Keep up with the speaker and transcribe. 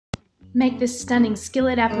Make this stunning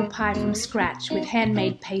skillet apple pie from scratch with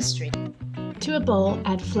handmade pastry. To a bowl,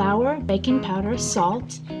 add flour, baking powder,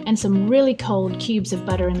 salt, and some really cold cubes of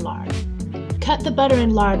butter and lard. Cut the butter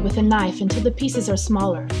and lard with a knife until the pieces are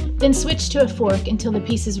smaller, then switch to a fork until the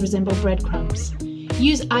pieces resemble breadcrumbs.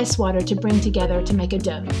 Use ice water to bring together to make a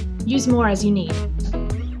dough. Use more as you need.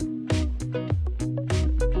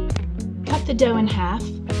 Cut the dough in half,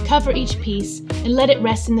 cover each piece, and let it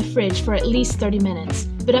rest in the fridge for at least 30 minutes,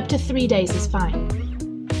 but up to 3 days is fine.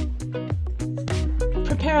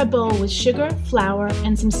 Prepare a bowl with sugar, flour,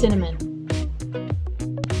 and some cinnamon.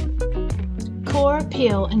 Core,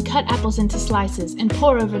 peel, and cut apples into slices and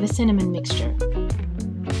pour over the cinnamon mixture.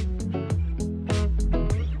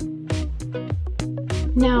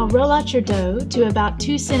 Now roll out your dough to about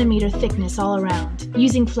 2 cm thickness all around,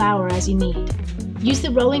 using flour as you need. Use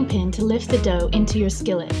the rolling pin to lift the dough into your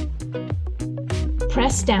skillet.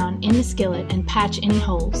 Press down in the skillet and patch any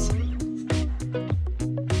holes.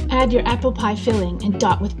 Add your apple pie filling and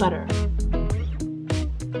dot with butter.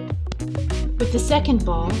 With the second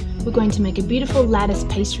ball, we're going to make a beautiful lattice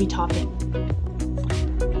pastry topping.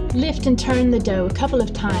 Lift and turn the dough a couple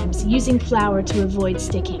of times, using flour to avoid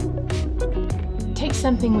sticking. Take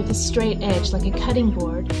something with a straight edge like a cutting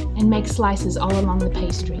board and make slices all along the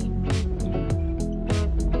pastry.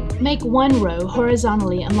 Make one row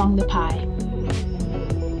horizontally along the pie.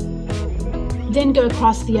 Then go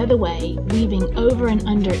across the other way, weaving over and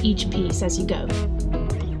under each piece as you go.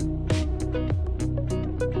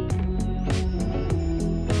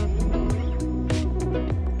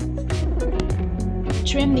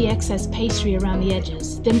 Trim the excess pastry around the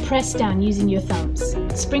edges, then press down using your thumbs.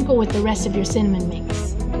 Sprinkle with the rest of your cinnamon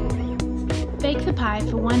mix. Bake the pie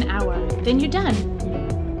for 1 hour, then you're done.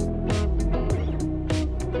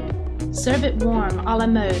 Serve it warm a la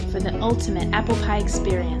mode for the ultimate apple pie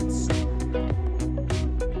experience.